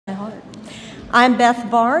I'm Beth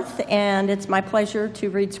Barth, and it's my pleasure to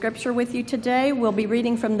read scripture with you today. We'll be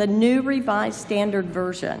reading from the New Revised Standard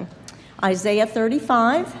Version, Isaiah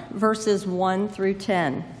 35, verses 1 through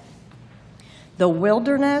 10. The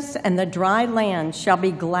wilderness and the dry land shall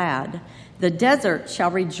be glad. The desert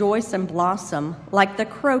shall rejoice and blossom. Like the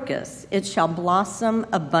crocus, it shall blossom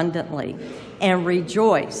abundantly and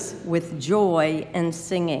rejoice with joy and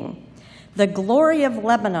singing. The glory of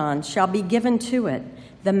Lebanon shall be given to it,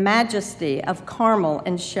 the majesty of Carmel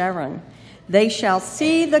and Sharon. They shall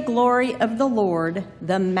see the glory of the Lord,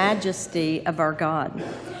 the majesty of our God.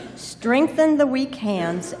 Strengthen the weak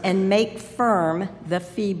hands and make firm the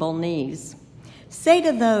feeble knees. Say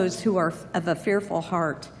to those who are of a fearful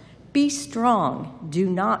heart, be strong, do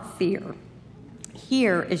not fear.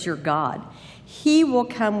 Here is your God. He will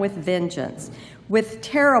come with vengeance, with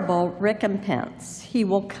terrible recompense. He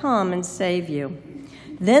will come and save you.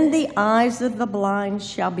 Then the eyes of the blind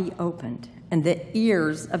shall be opened, and the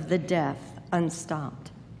ears of the deaf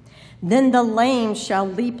unstopped. Then the lame shall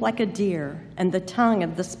leap like a deer, and the tongue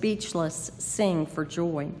of the speechless sing for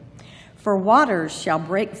joy. For waters shall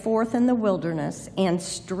break forth in the wilderness, and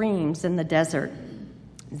streams in the desert.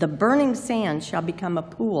 The burning sand shall become a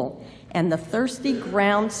pool, and the thirsty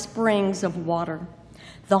ground springs of water.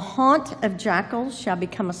 The haunt of jackals shall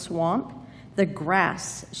become a swamp. The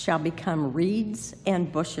grass shall become reeds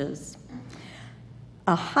and bushes.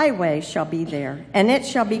 A highway shall be there, and it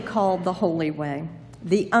shall be called the Holy Way.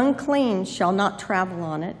 The unclean shall not travel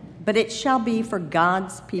on it, but it shall be for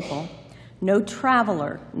God's people. No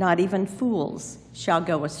traveler, not even fools, shall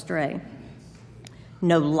go astray.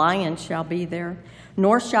 No lion shall be there,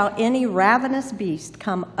 nor shall any ravenous beast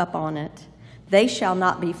come up on it. They shall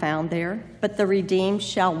not be found there, but the redeemed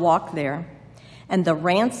shall walk there. And the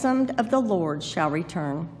ransomed of the Lord shall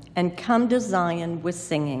return, and come to Zion with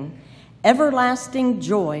singing. Everlasting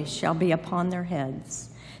joy shall be upon their heads.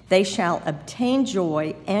 They shall obtain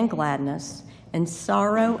joy and gladness, and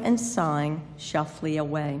sorrow and sighing shall flee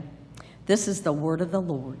away. This is the word of the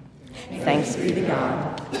Lord. Thanks be to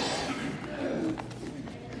God.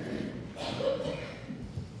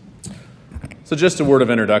 So just a word of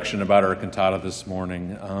introduction about our cantata this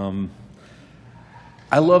morning.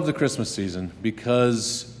 I love the Christmas season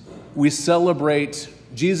because we celebrate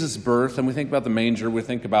Jesus' birth, and we think about the manger, we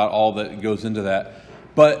think about all that goes into that.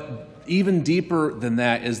 But even deeper than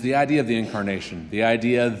that is the idea of the incarnation, the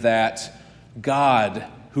idea that God,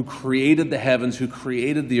 who created the heavens, who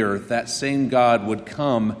created the earth, that same God would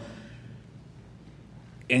come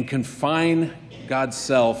and confine God's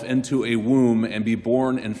self into a womb and be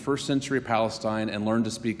born in first century Palestine and learn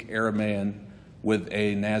to speak Aramaean with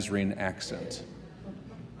a Nazarene accent.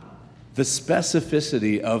 The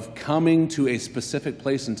specificity of coming to a specific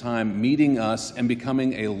place and time, meeting us, and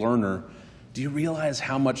becoming a learner, do you realize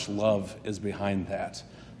how much love is behind that?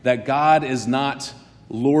 That God is not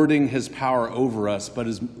lording his power over us, but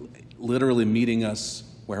is literally meeting us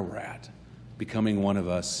where we're at, becoming one of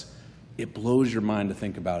us. It blows your mind to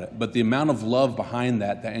think about it. But the amount of love behind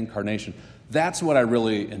that incarnation, that's what I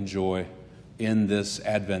really enjoy in this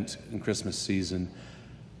Advent and Christmas season.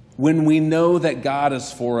 When we know that God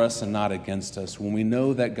is for us and not against us, when we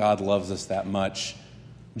know that God loves us that much,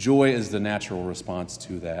 joy is the natural response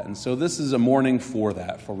to that. And so this is a morning for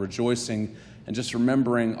that, for rejoicing and just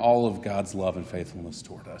remembering all of God's love and faithfulness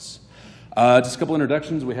toward us. Just a couple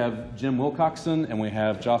introductions. We have Jim Wilcoxon and we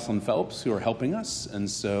have Jocelyn Phelps who are helping us. And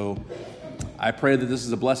so I pray that this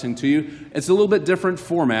is a blessing to you. It's a little bit different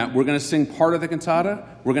format. We're going to sing part of the cantata.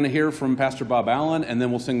 We're going to hear from Pastor Bob Allen, and then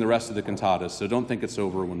we'll sing the rest of the cantata. So don't think it's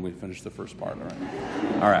over when we finish the first part.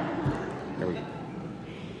 All right. Here we go.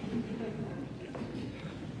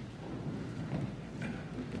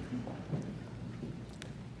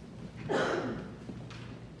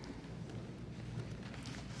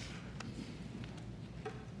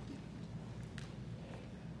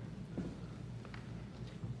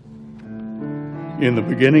 In the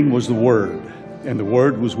beginning was the Word, and the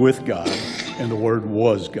Word was with God, and the Word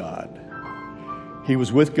was God. He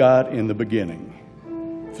was with God in the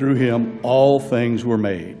beginning. Through him all things were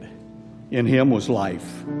made. In him was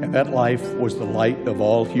life, and that life was the light of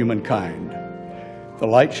all humankind. The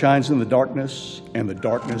light shines in the darkness, and the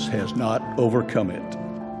darkness has not overcome it.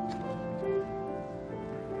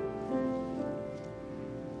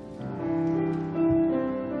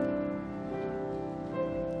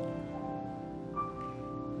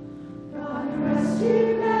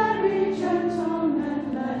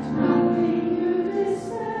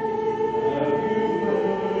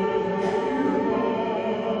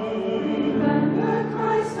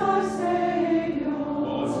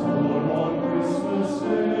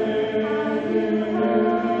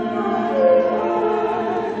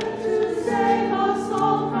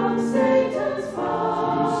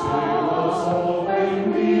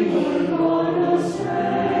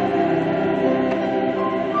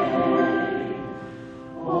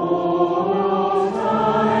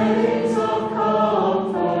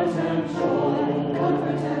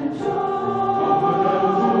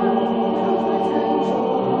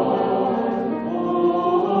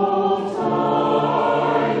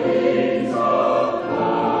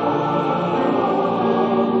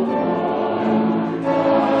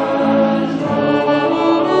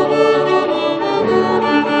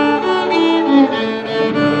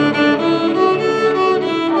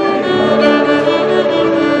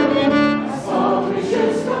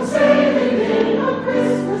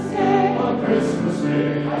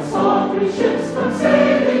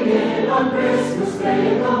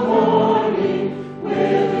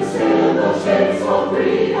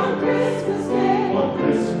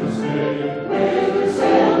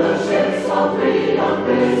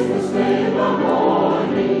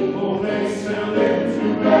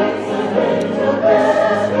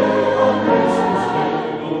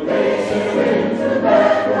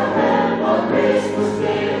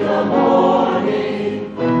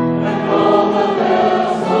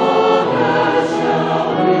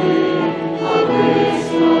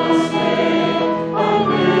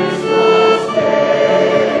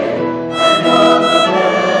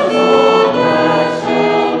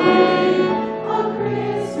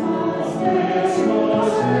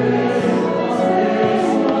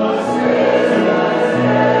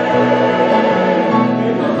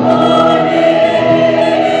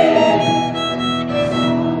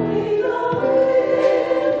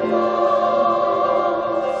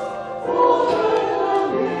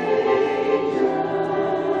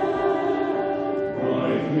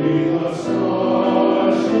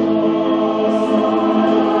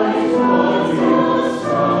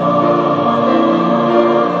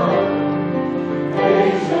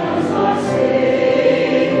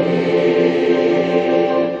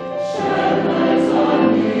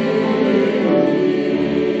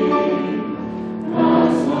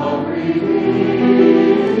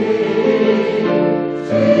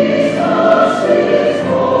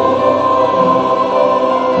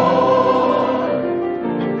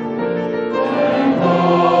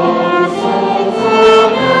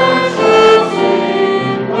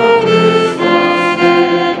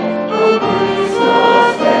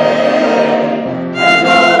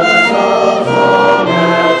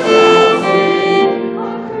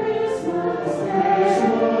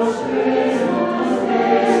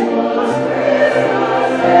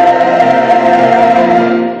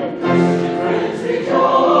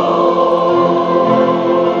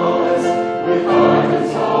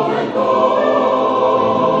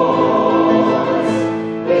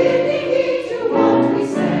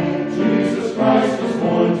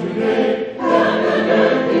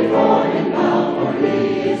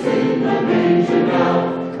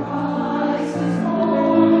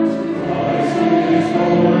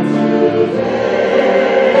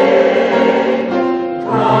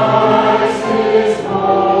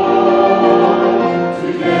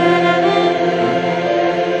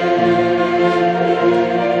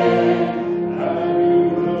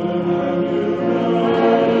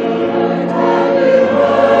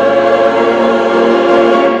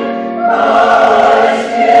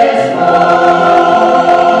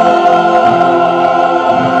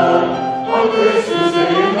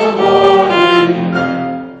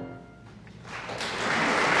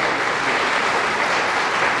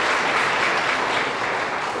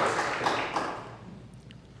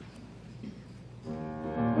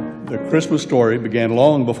 Christmas story began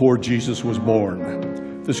long before Jesus was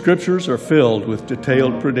born. The scriptures are filled with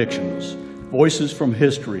detailed predictions, voices from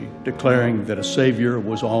history declaring that a Savior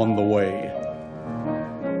was on the way.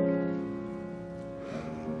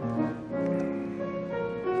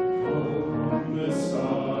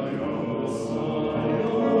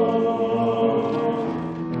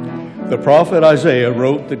 The prophet Isaiah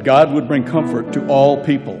wrote that God would bring comfort to all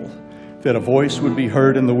people, that a voice would be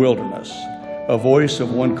heard in the wilderness, a voice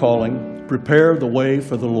of one calling, "Prepare the way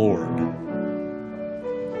for the Lord."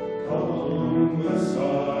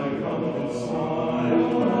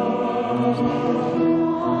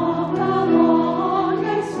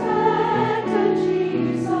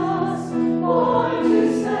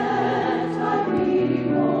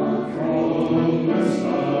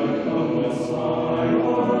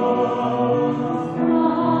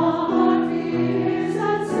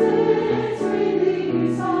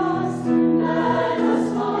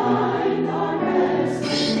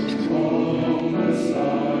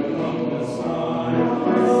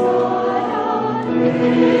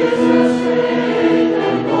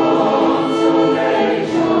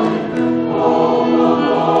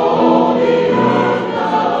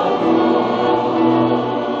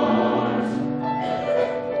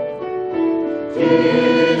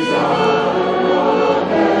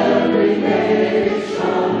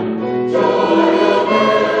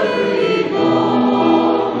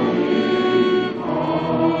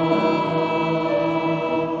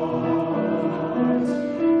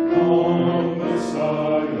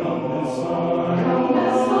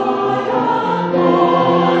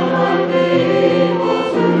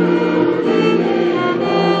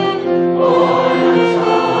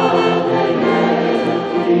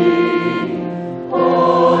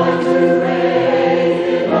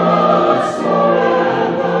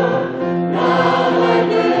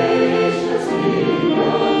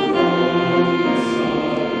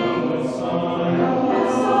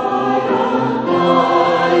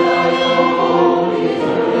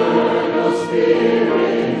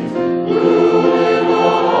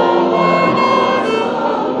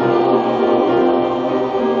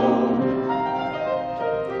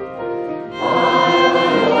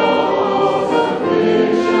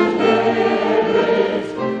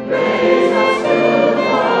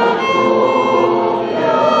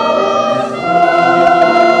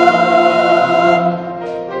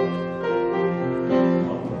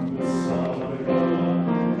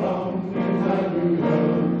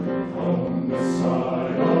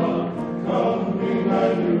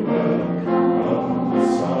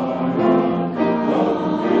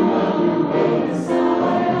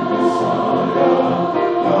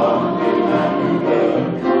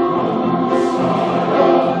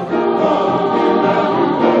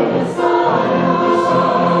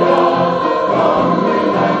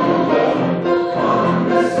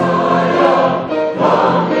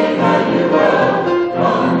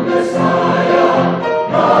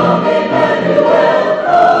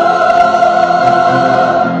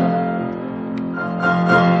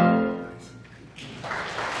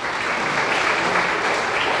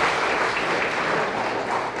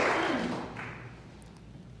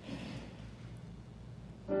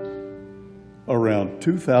 Around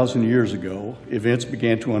 2,000 years ago, events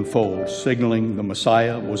began to unfold, signaling the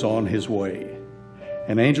Messiah was on his way.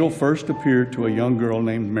 An angel first appeared to a young girl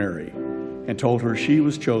named Mary and told her she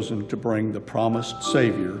was chosen to bring the promised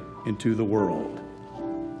Savior into the world.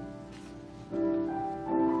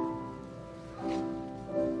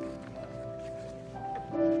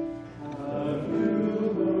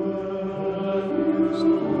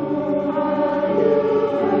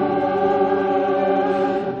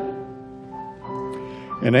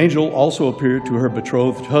 An angel also appeared to her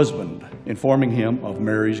betrothed husband, informing him of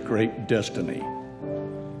Mary's great destiny.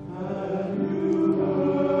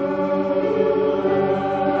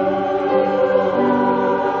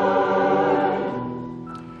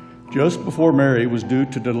 Just before Mary was due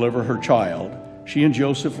to deliver her child, she and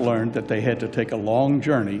Joseph learned that they had to take a long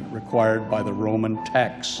journey required by the Roman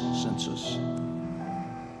tax census.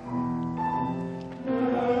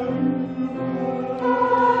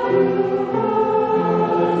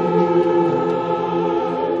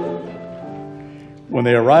 When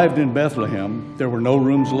they arrived in Bethlehem, there were no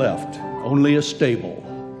rooms left, only a stable.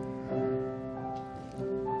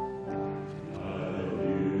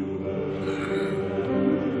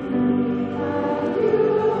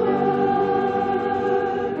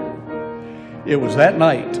 It was that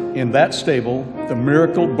night, in that stable, the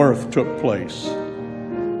miracle birth took place.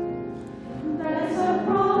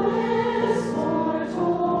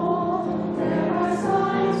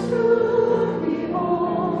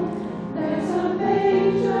 There's a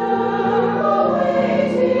manger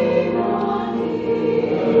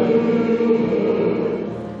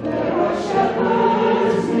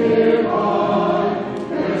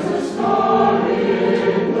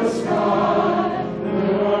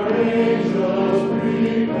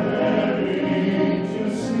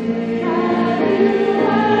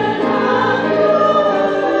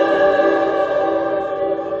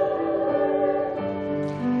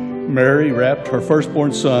Mary wrapped her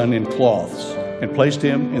firstborn son in cloths and placed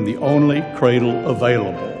him in the only cradle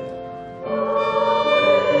available.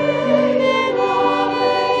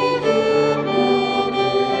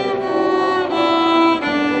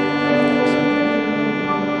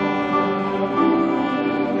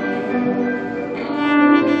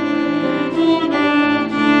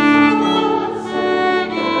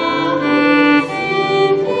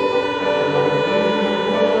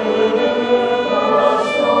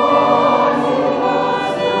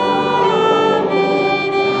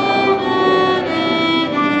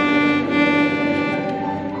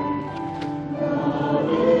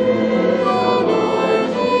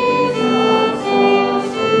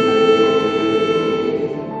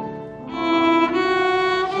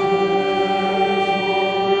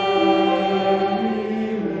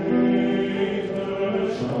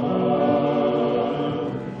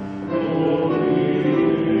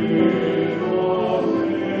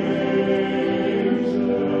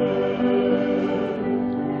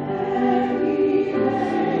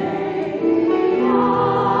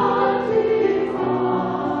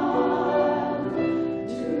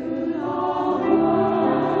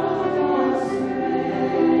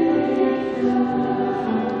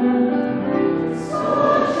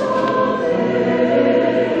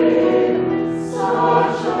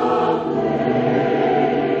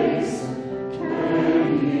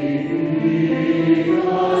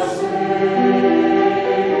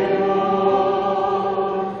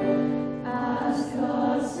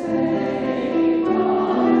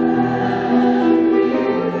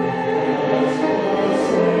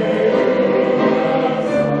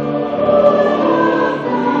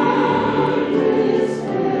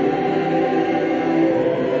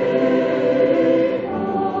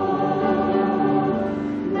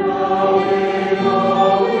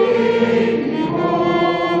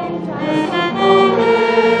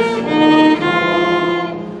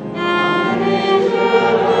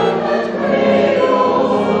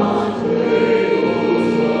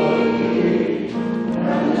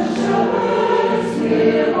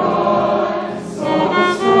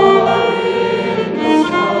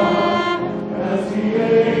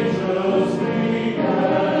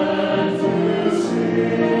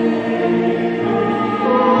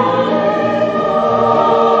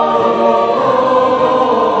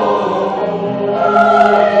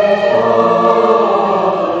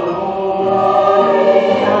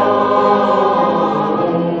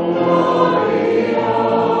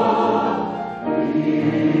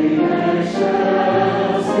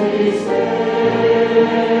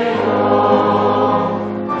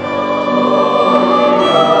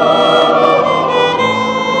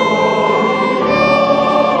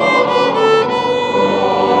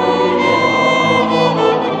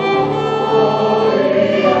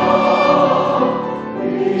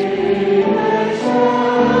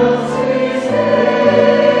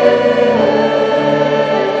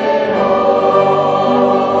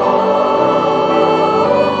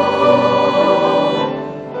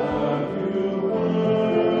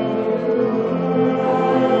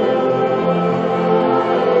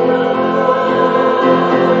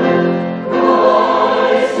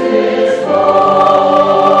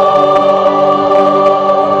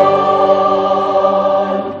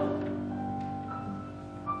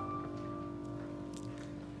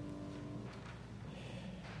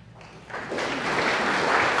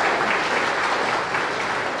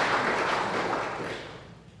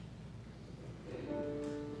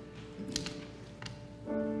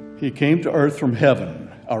 He came to earth from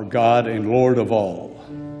heaven, our God and Lord of all.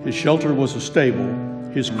 His shelter was a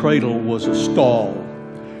stable, his cradle was a stall.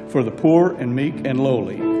 For the poor and meek and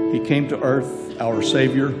lowly, he came to earth, our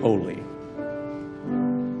Savior holy.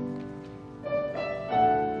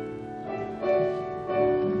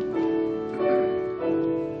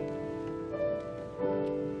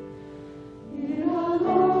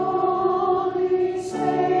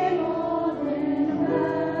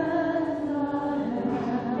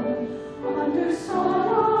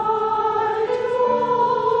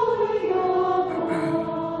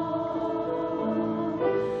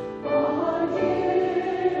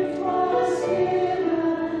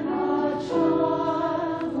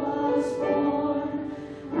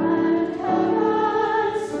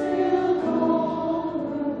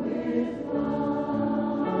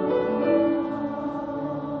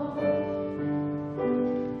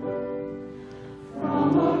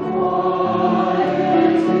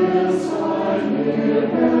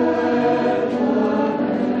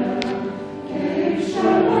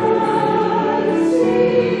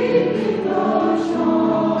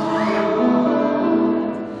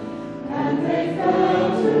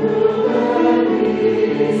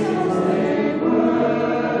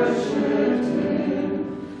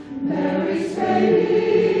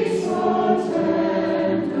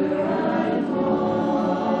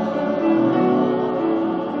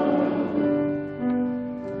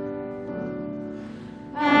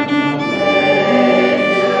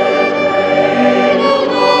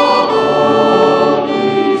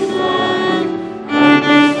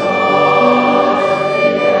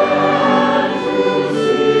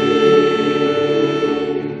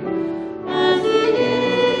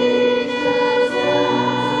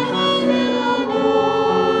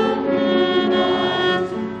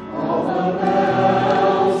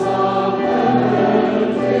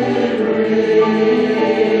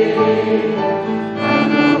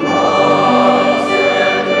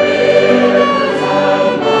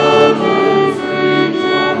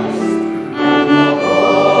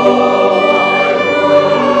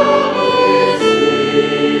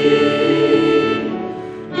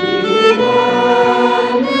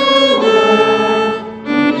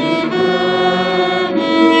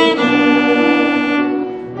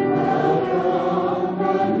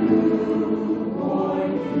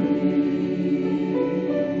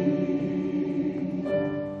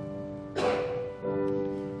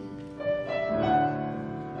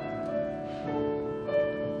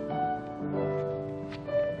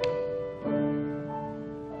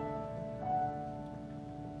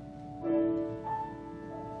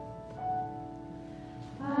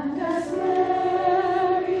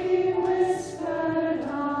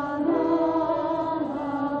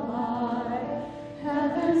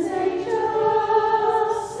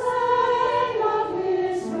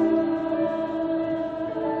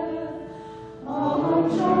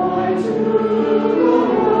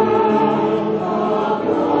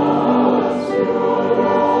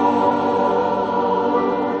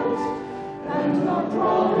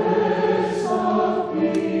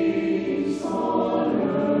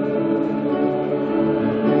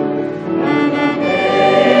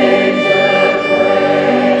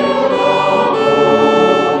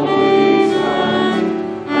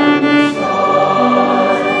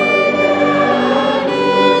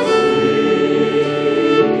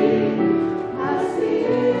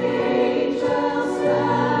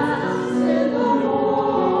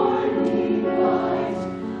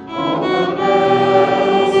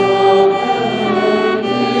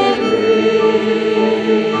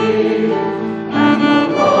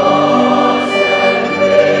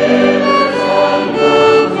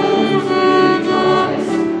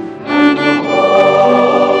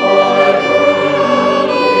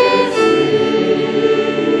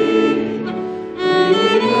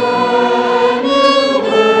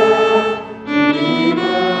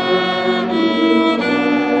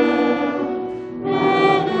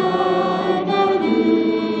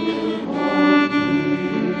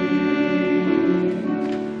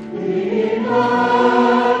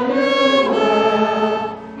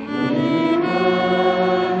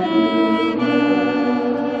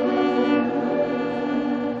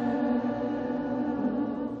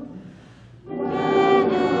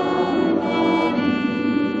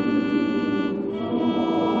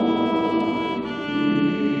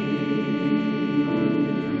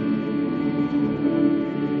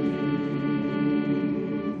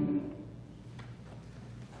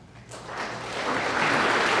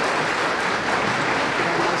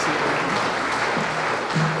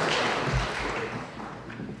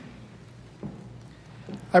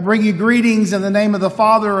 I bring you greetings in the name of the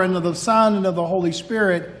Father, and of the Son, and of the Holy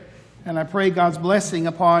Spirit, and I pray God's blessing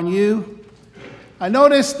upon you. I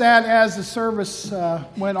noticed that as the service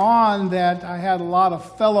went on that I had a lot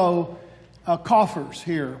of fellow coughers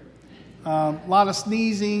here. A lot of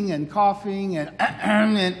sneezing and coughing,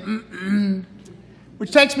 and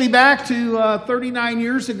which takes me back to 39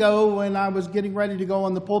 years ago when I was getting ready to go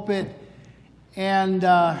on the pulpit, and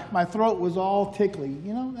my throat was all tickly.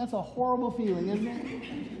 You know, that's a horrible feeling, isn't it?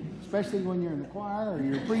 Especially when you're in the choir or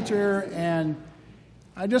you're a preacher. And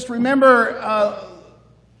I just remember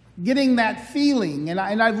getting that feeling. And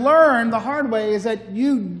I've learned the hard way is that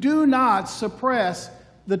you do not suppress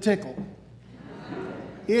the tickle.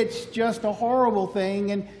 It's just a horrible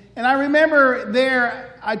thing. And I remember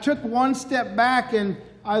there, I took one step back and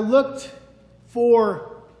I looked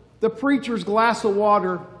for the preacher's glass of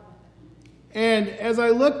water. And as I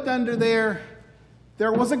looked under there,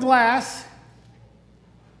 there was a glass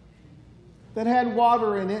that had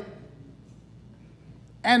water in it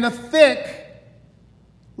and a thick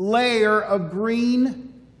layer of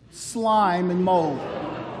green slime and mold.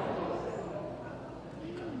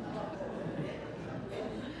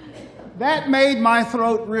 That made my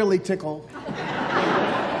throat really tickle.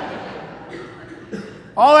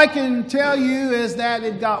 All I can tell you is that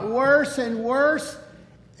it got worse and worse.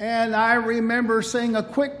 And I remember saying a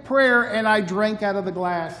quick prayer, and I drank out of the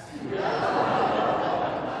glass.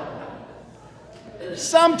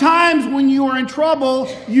 Sometimes when you are in trouble,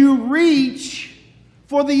 you reach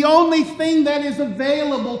for the only thing that is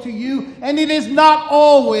available to you, and it is not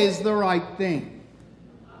always the right thing.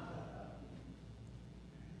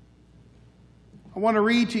 I want to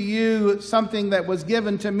read to you something that was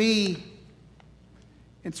given to me.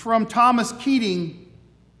 It's from Thomas Keating.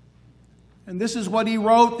 And this is what he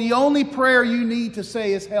wrote: the only prayer you need to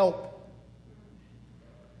say is help.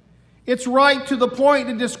 It's right to the point.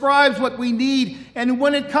 It describes what we need. And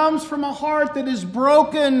when it comes from a heart that is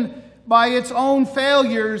broken by its own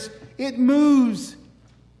failures, it moves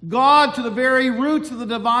God to the very roots of the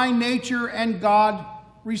divine nature, and God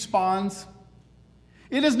responds.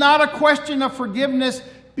 It is not a question of forgiveness,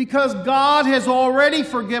 because God has already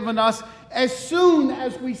forgiven us as soon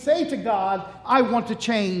as we say to God, I want to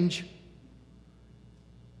change.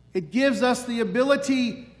 It gives us the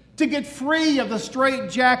ability to get free of the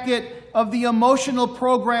straitjacket of the emotional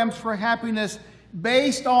programs for happiness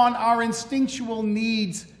based on our instinctual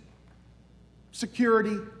needs: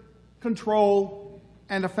 security, control,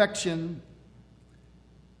 and affection.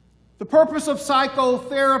 The purpose of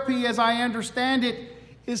psychotherapy, as I understand it,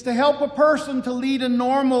 is to help a person to lead a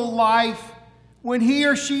normal life when he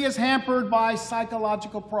or she is hampered by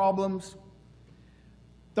psychological problems.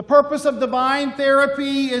 The purpose of divine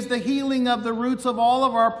therapy is the healing of the roots of all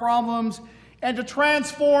of our problems, and to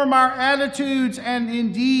transform our attitudes and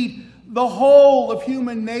indeed the whole of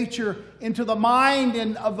human nature into the mind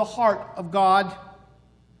and of the heart of God.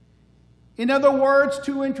 In other words,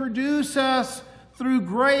 to introduce us through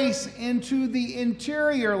grace into the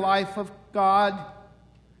interior life of God.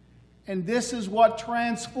 And this is what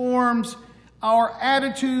transforms our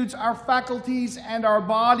attitudes, our faculties, and our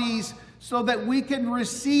bodies, so that we can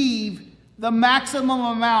receive the maximum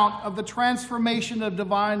amount of the transformation of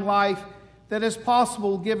divine life that is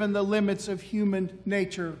possible given the limits of human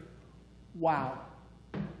nature. Wow.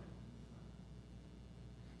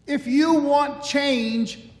 If you want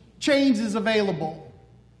change, change is available.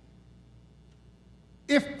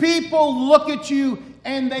 If people look at you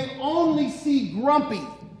and they only see grumpy,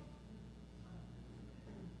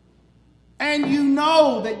 and you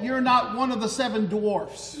know that you're not one of the 7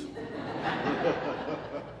 dwarfs,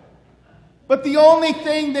 but the only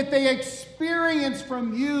thing that they experience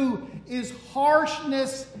from you is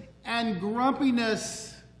harshness and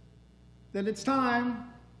grumpiness, then it's time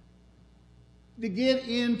to get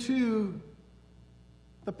into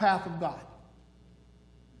the path of God.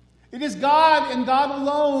 It is God and God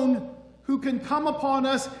alone who can come upon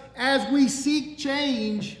us as we seek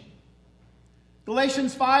change.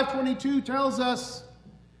 Galatians 5:22 tells us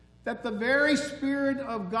that the very Spirit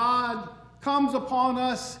of God comes upon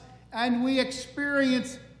us and we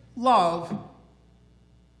experience love.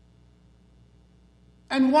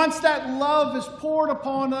 And once that love is poured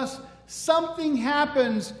upon us, something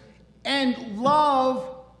happens, and love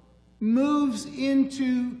moves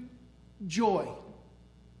into joy.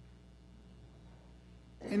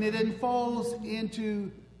 And it unfolds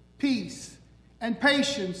into peace and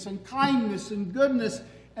patience and kindness and goodness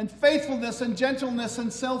and faithfulness and gentleness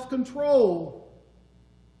and self-control.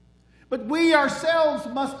 But we ourselves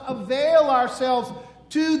must avail ourselves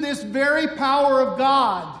to this very power of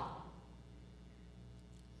God.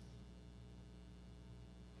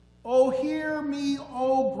 Oh, hear me,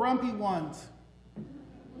 O grumpy ones.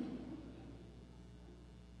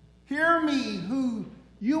 Hear me, who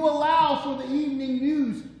you allow for the evening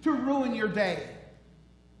news to ruin your day.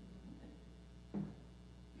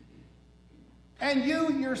 And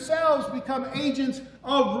you yourselves become agents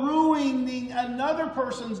of ruining another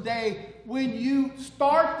person's day when you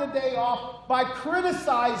start the day off by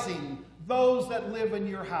criticizing those that live in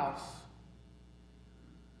your house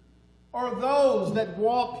or those that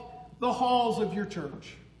walk the halls of your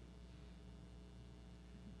church.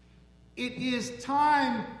 It is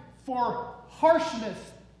time for harshness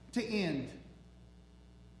to end.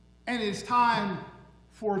 And it is time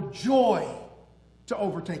for joy to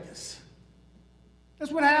overtake us.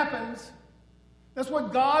 That's what happens. That's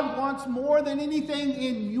what God wants more than anything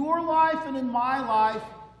in your life and in my life.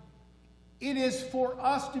 It is for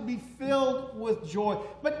us to be filled with joy.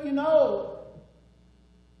 But you know,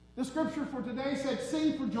 the scripture for today said,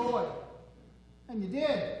 sing for joy. And you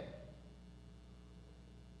did.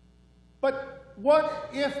 But what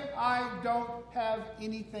if I don't have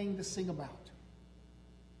anything to sing about?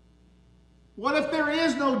 What if there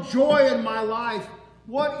is no joy in my life?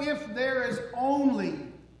 What if there is only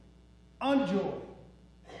unjoy?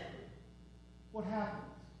 What happens?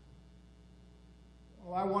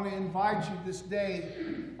 Well, I want to invite you this day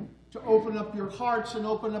to open up your hearts and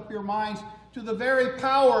open up your minds to the very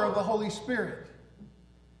power of the Holy Spirit.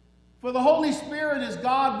 For the Holy Spirit is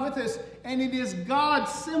God with us, and it is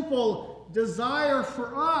God's simple desire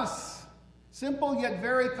for us, simple yet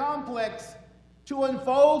very complex, to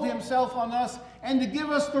unfold himself on us and to give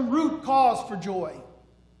us the root cause for joy.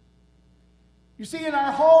 You see, in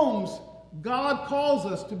our homes, God calls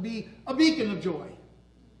us to be a beacon of joy.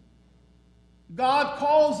 God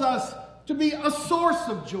calls us to be a source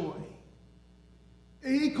of joy.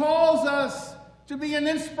 He calls us to be an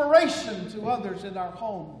inspiration to others in our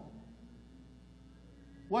home.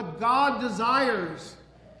 What God desires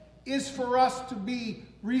is for us to be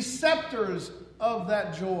receptors of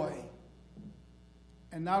that joy.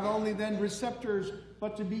 And not only then receptors,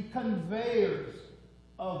 but to be conveyors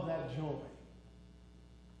of that joy.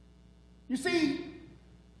 You see,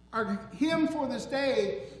 our hymn for this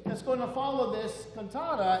day that's going to follow this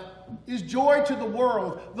cantata is Joy to the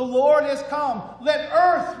World. The Lord has come. Let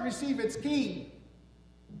earth receive its King.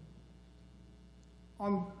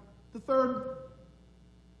 On the third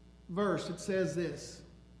verse, it says this: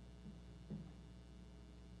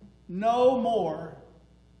 no more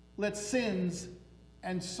let sins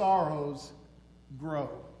and sorrows grow,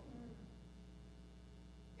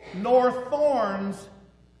 nor thorns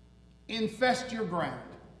infest your ground.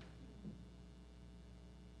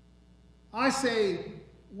 I say,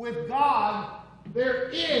 with God, there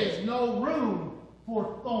is no room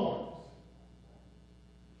for thorns.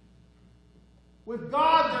 With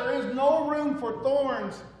God, there is no room for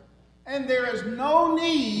thorns, and there is no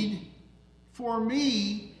need for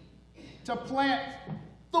me to plant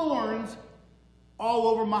thorns all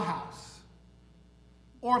over my house,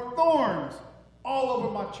 or thorns all over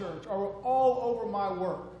my church, or all over my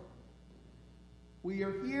work. We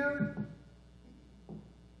are here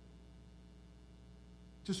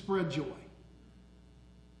to spread joy.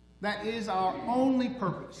 That is our only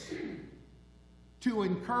purpose, to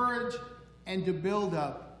encourage and to build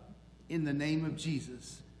up in the name of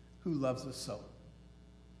Jesus, who loves us so.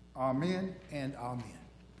 Amen and amen.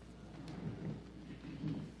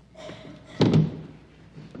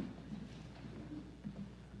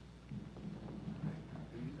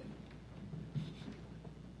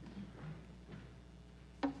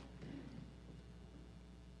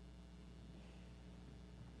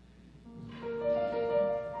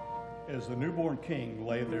 As the newborn king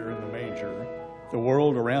lay there in the manger, the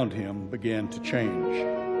world around him began to change.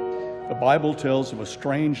 The Bible tells of a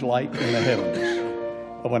strange light in the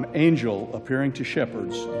heavens, of an angel appearing to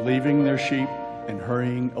shepherds, leaving their sheep and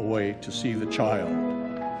hurrying away to see the child.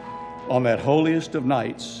 On that holiest of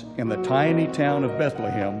nights, in the tiny town of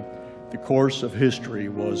Bethlehem, the course of history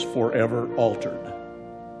was forever altered.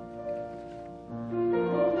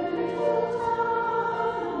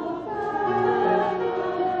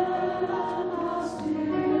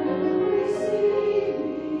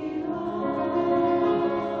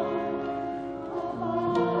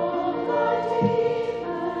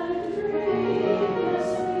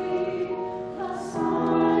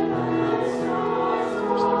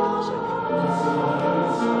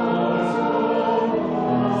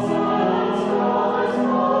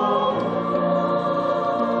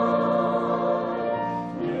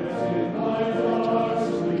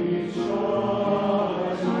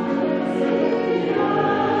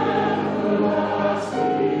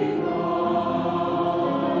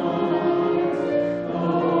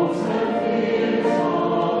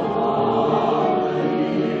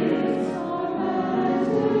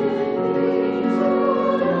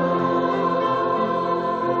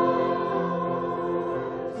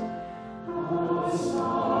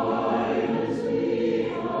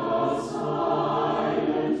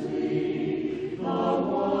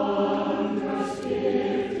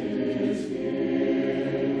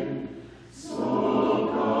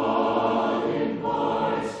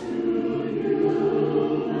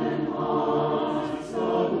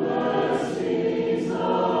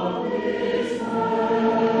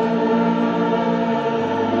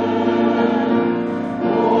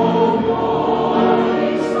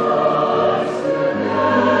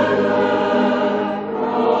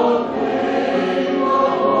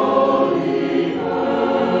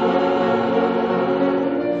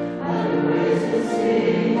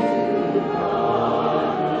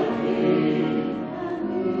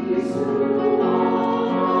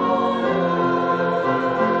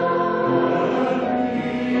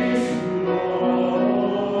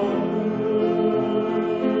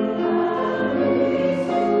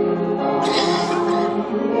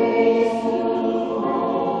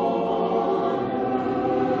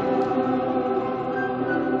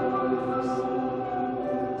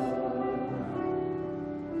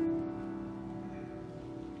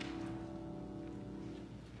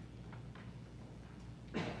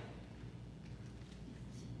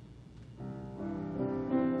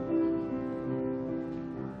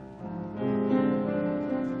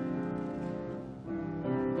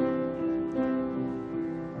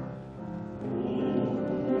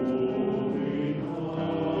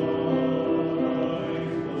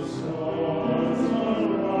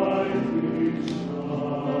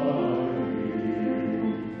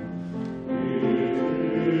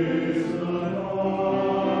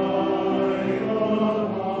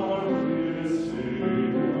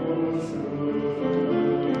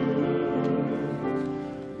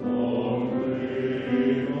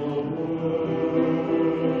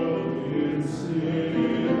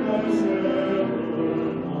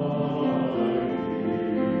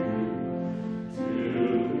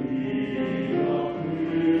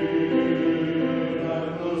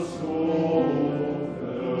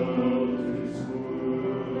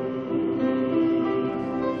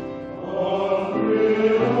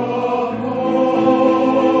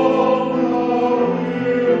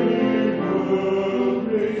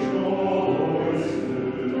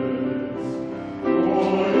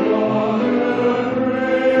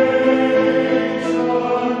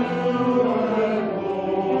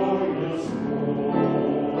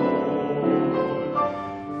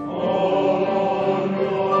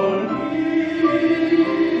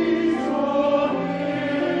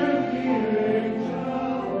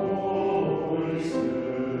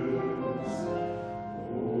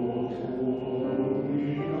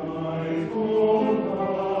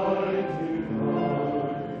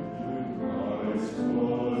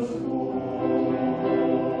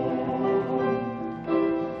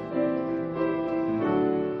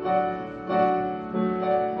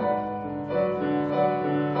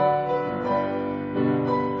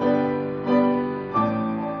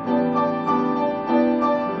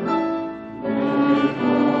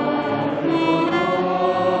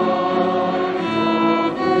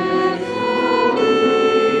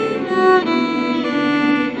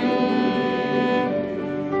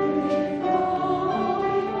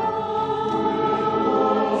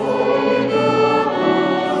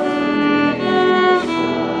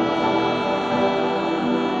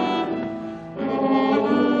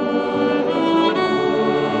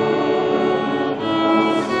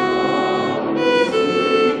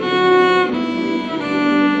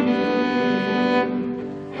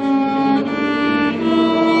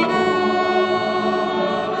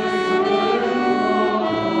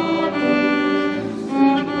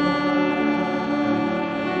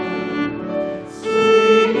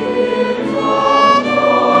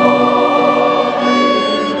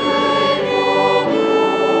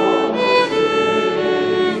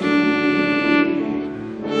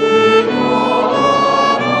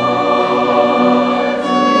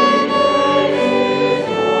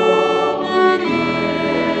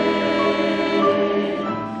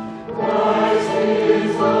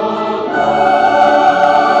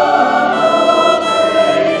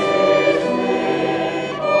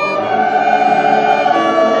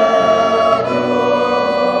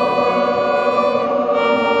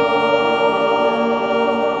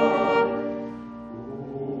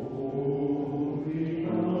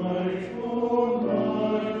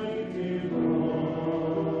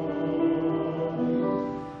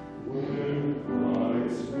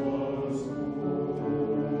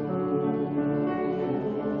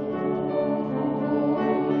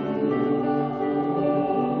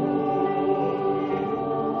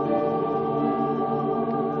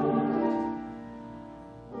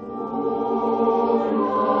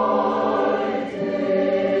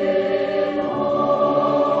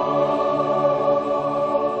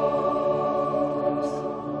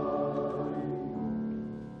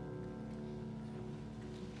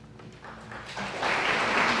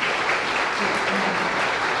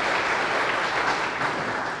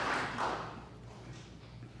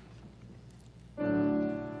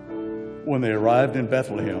 When they arrived in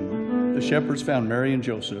Bethlehem, the shepherds found Mary and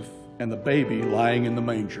Joseph and the baby lying in the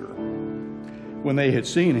manger. When they had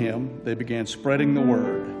seen him, they began spreading the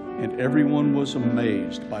word, and everyone was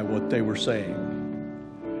amazed by what they were saying.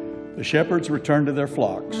 The shepherds returned to their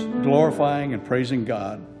flocks, glorifying and praising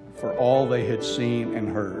God for all they had seen and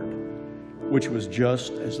heard, which was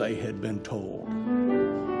just as they had been told.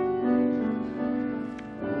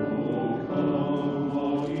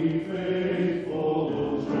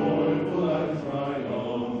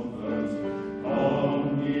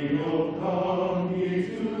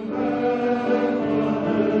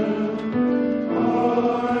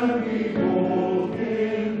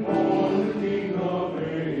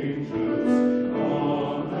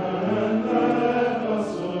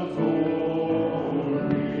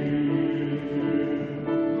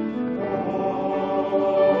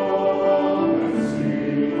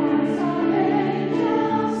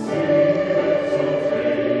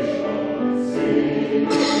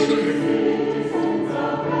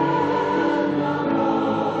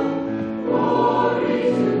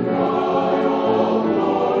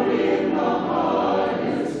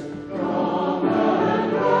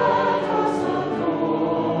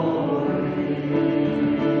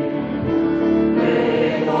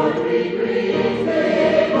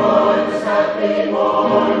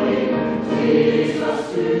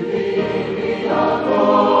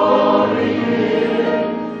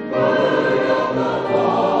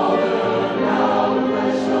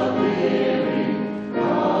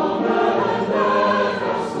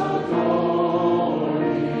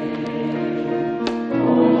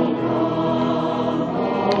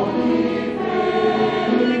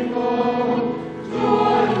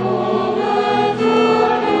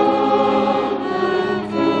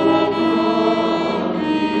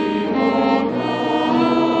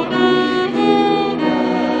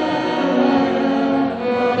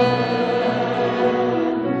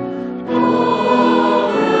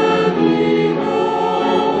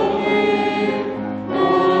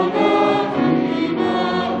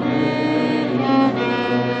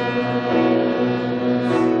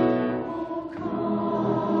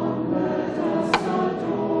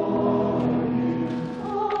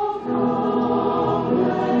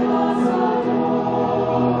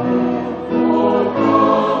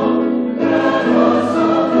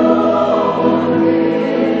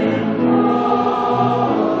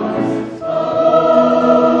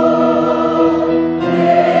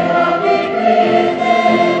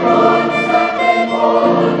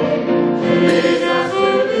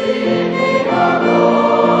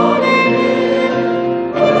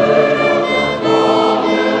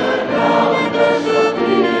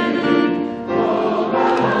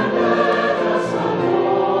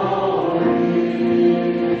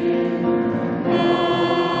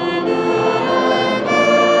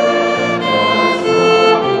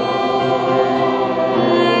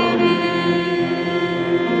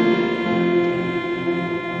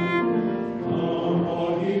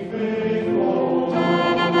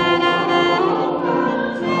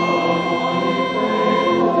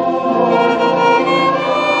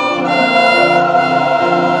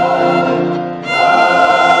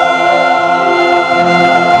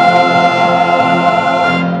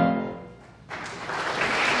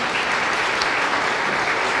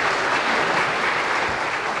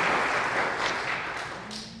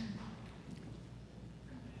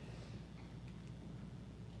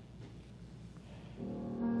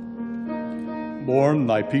 Born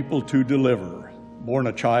thy people to deliver, born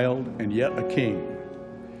a child and yet a king,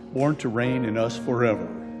 born to reign in us forever.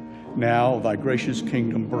 Now thy gracious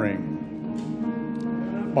kingdom bring.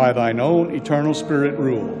 By thine own eternal Spirit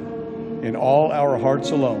rule, in all our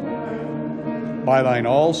hearts alone. By thine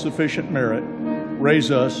all-sufficient merit,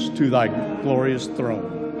 raise us to thy glorious throne.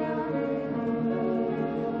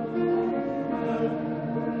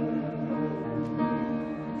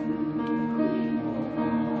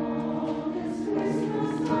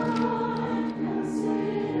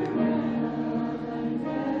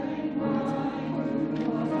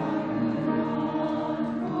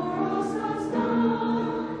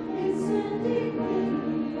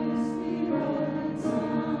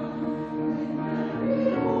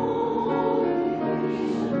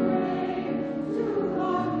 To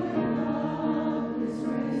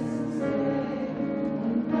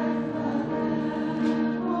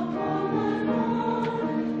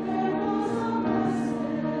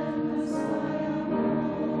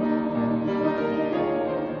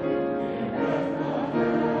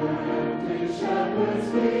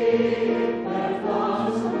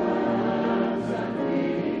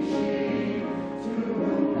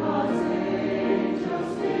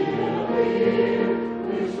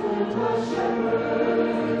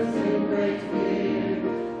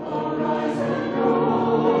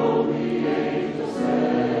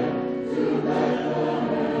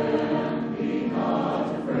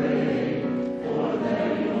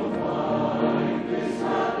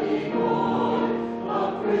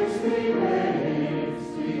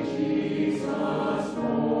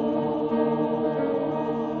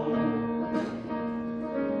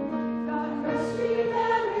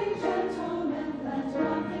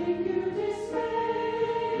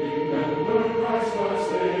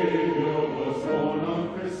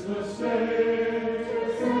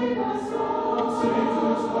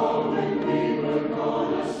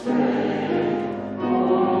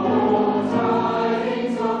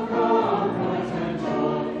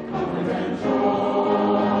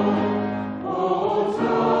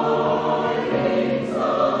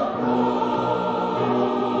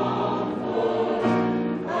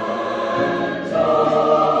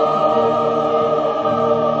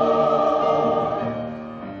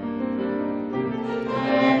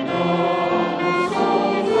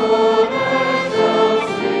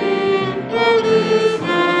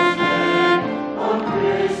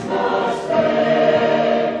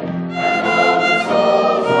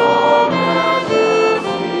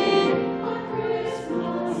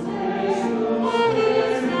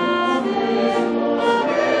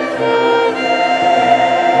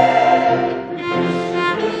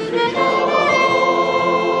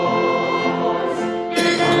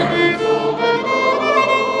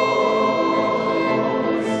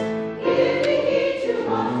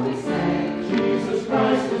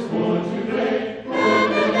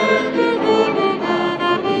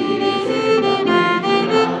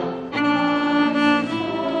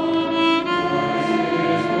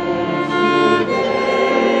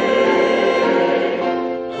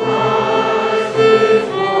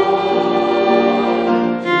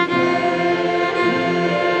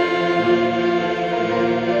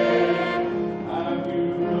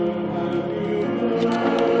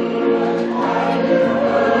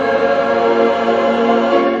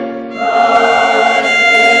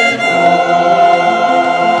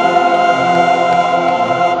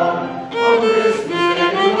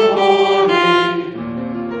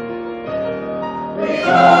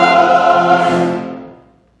God.